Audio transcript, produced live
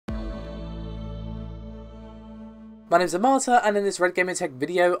My name's Amata, and in this Red Gaming Tech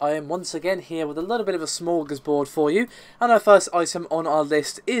video I am once again here with a little bit of a smorgasbord for you, and our first item on our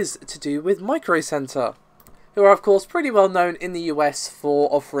list is to do with Micro Center, who are of course pretty well known in the US for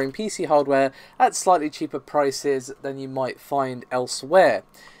offering PC hardware at slightly cheaper prices than you might find elsewhere.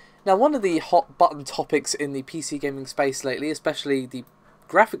 Now, one of the hot button topics in the PC gaming space lately, especially the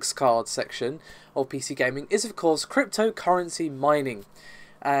graphics card section of PC gaming, is of course cryptocurrency mining,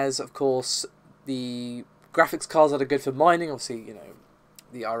 as of course the graphics cards that are good for mining, obviously, you know,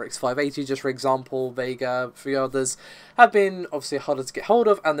 the RX 580 just for example, Vega, a few others, have been obviously harder to get hold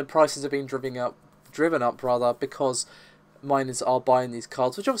of, and the prices have been driven up because miners are buying these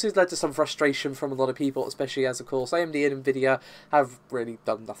cards, which obviously has led to some frustration from a lot of people, especially as of course AMD and Nvidia have really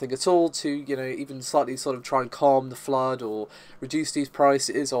done nothing at all to, you know, even slightly sort of try and calm the flood or reduce these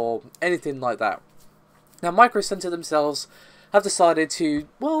prices or anything like that. Now, Micro Center themselves have decided to,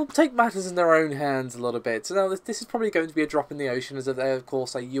 well, take matters in their own hands a little bit. So now this is probably going to be a drop in the ocean, as they're of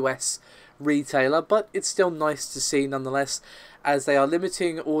course a US retailer, but it's still nice to see nonetheless, as they are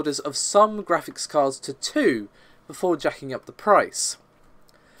limiting orders of some graphics cards to 2 before jacking up the price.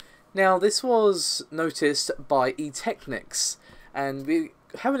 Now, this was noticed by eTechnics, and we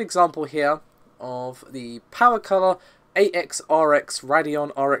have an example here of the Power Color AXRX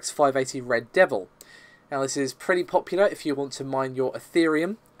Radeon RX 580 Red Devil. Now, this is pretty popular if you want to mine your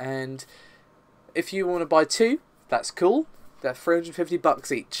Ethereum, and if you want to buy 2, that's cool. They're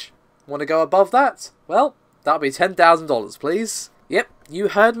 $350 each. Want to go above that? Well, that'll be $10,000, please. Yep, you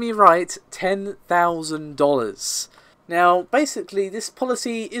heard me right, $10,000. Now, basically, this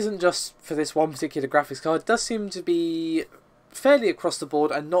policy isn't just for this one particular graphics card. It does seem to be fairly across the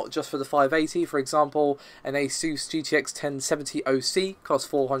board, and not just for the 580. For example, an Asus GTX 1070 OC costs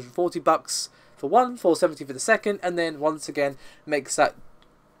 $440 for one, $470 for the second, and then once again makes that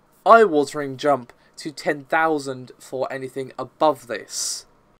eye-watering jump to $10,000 for anything above this.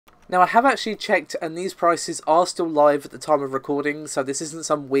 Now, I have actually checked, and these prices are still live at the time of recording, so this isn't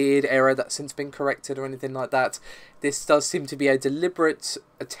some weird error that's since been corrected or anything like that. This does seem to be a deliberate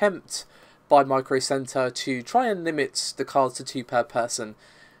attempt by Micro Center to try and limit the cards to 2 per person,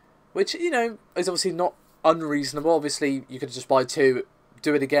 which, you know, is obviously not unreasonable. Obviously, you could just buy 2,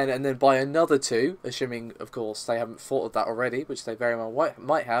 do it again, and then buy another 2, assuming, of course, they haven't thought of that already, which they very well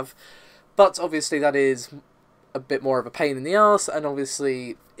might have. But obviously that is a bit more of a pain in the arse, and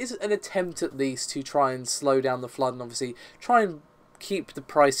obviously is an attempt at least to try and slow down the flood, and obviously try and keep the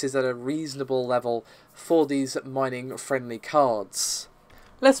prices at a reasonable level for these mining friendly cards.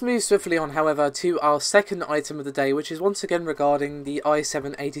 Let's move swiftly on, however, to our second item of the day, which is once again regarding the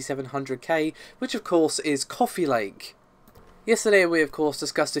i7 8700K, which of course is Coffee Lake. Yesterday we of course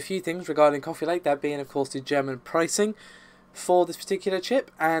discussed a few things regarding Coffee Lake, that being of course the German pricing for this particular chip,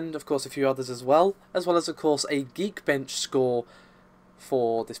 and of course a few others as well as of course a Geekbench score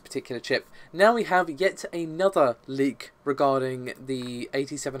for this particular chip. Now we have yet another leak regarding the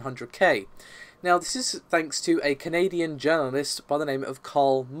 8700K. Now, this is thanks to a Canadian journalist by the name of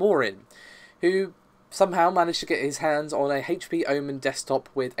Carl Morin, who somehow managed to get his hands on a HP Omen desktop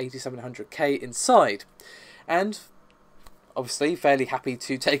with 8700K inside, and obviously fairly happy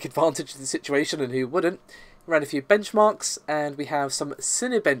to take advantage of the situation, and who wouldn't. Ran a few benchmarks, and we have some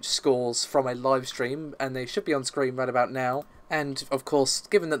Cinebench scores from a live stream, and they should be on screen right about now. And of course,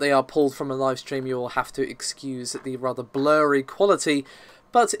 given that they are pulled from a live stream, you will have to excuse the rather blurry quality,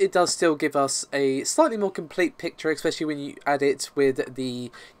 but it does still give us a slightly more complete picture, especially when you add it with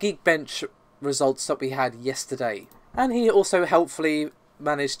the Geekbench results that we had yesterday. And he also helpfully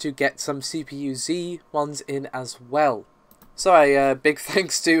managed to get some CPU-Z ones in as well. So a big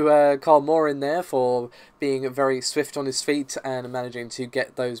thanks to Carl Morin there for being very swift on his feet and managing to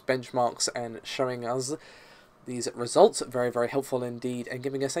get those benchmarks and showing us these results. Very, very helpful indeed, and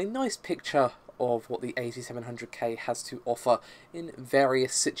giving us a nice picture of what the 8700K has to offer in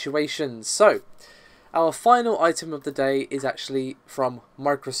various situations. So, our final item of the day is actually from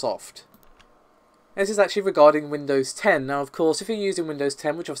Microsoft. This is actually regarding Windows 10. Now, of course, if you're using Windows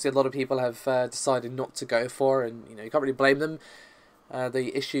 10, which obviously a lot of people have decided not to go for, and you know, you can't really blame them.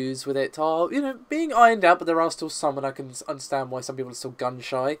 The issues with it are, you know, being ironed out, but there are still some, and I can understand why some people are still gun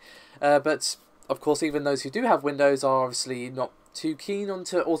shy. But of course, even those who do have Windows are obviously not too keen on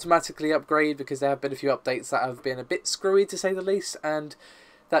to automatically upgrade, because there have been a few updates that have been a bit screwy, to say the least, and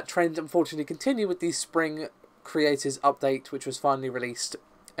that trend unfortunately continued with the Spring Creators Update, which was finally released.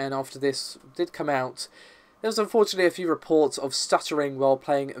 And after this did come out, there was unfortunately a few reports of stuttering while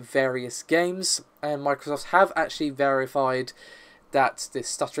playing various games, and Microsoft have actually verified that this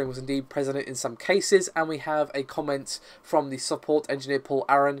stuttering was indeed present in some cases, and we have a comment from the support engineer Paul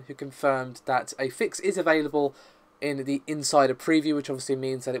Aaron, who confirmed that a fix is available in the insider preview, which obviously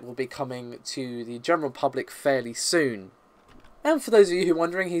means that it will be coming to the general public fairly soon. And for those of you who are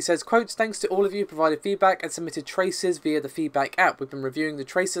wondering, he says, quotes, "Thanks to all of you who provided feedback and submitted traces via the feedback app. We've been reviewing the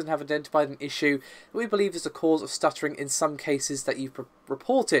traces and have identified an issue that we believe is the cause of stuttering in some cases that you've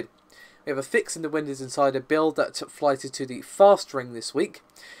reported. We have a fix in the Windows Insider build that flighted to the fast ring this week.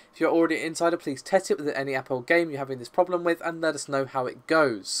 If you're already an insider, please test it with any app or game you're having this problem with and let us know how it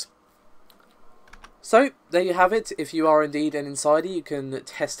goes." So, there you have it. If you are indeed an insider, you can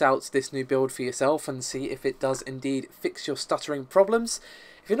test out this new build for yourself and see if it does indeed fix your stuttering problems.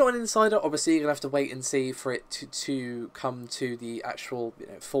 If you're not an insider, obviously you're going to have to wait and see for it to come to the actual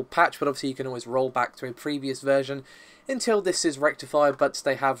full patch, but obviously you can always roll back to a previous version until this is rectified, but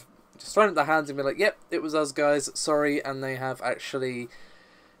they have just thrown up their hands and be like, yep, it was us guys, sorry, and they have actually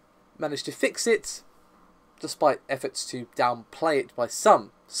managed to fix it, despite efforts to downplay it by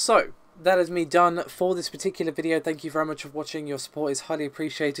some. So, that is me done for this particular video. Thank you very much for watching. Your support is highly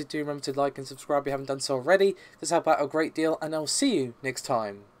appreciated. Do remember to like and subscribe if you haven't done so already. This helps out a great deal, and I'll see you next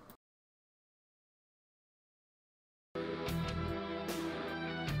time.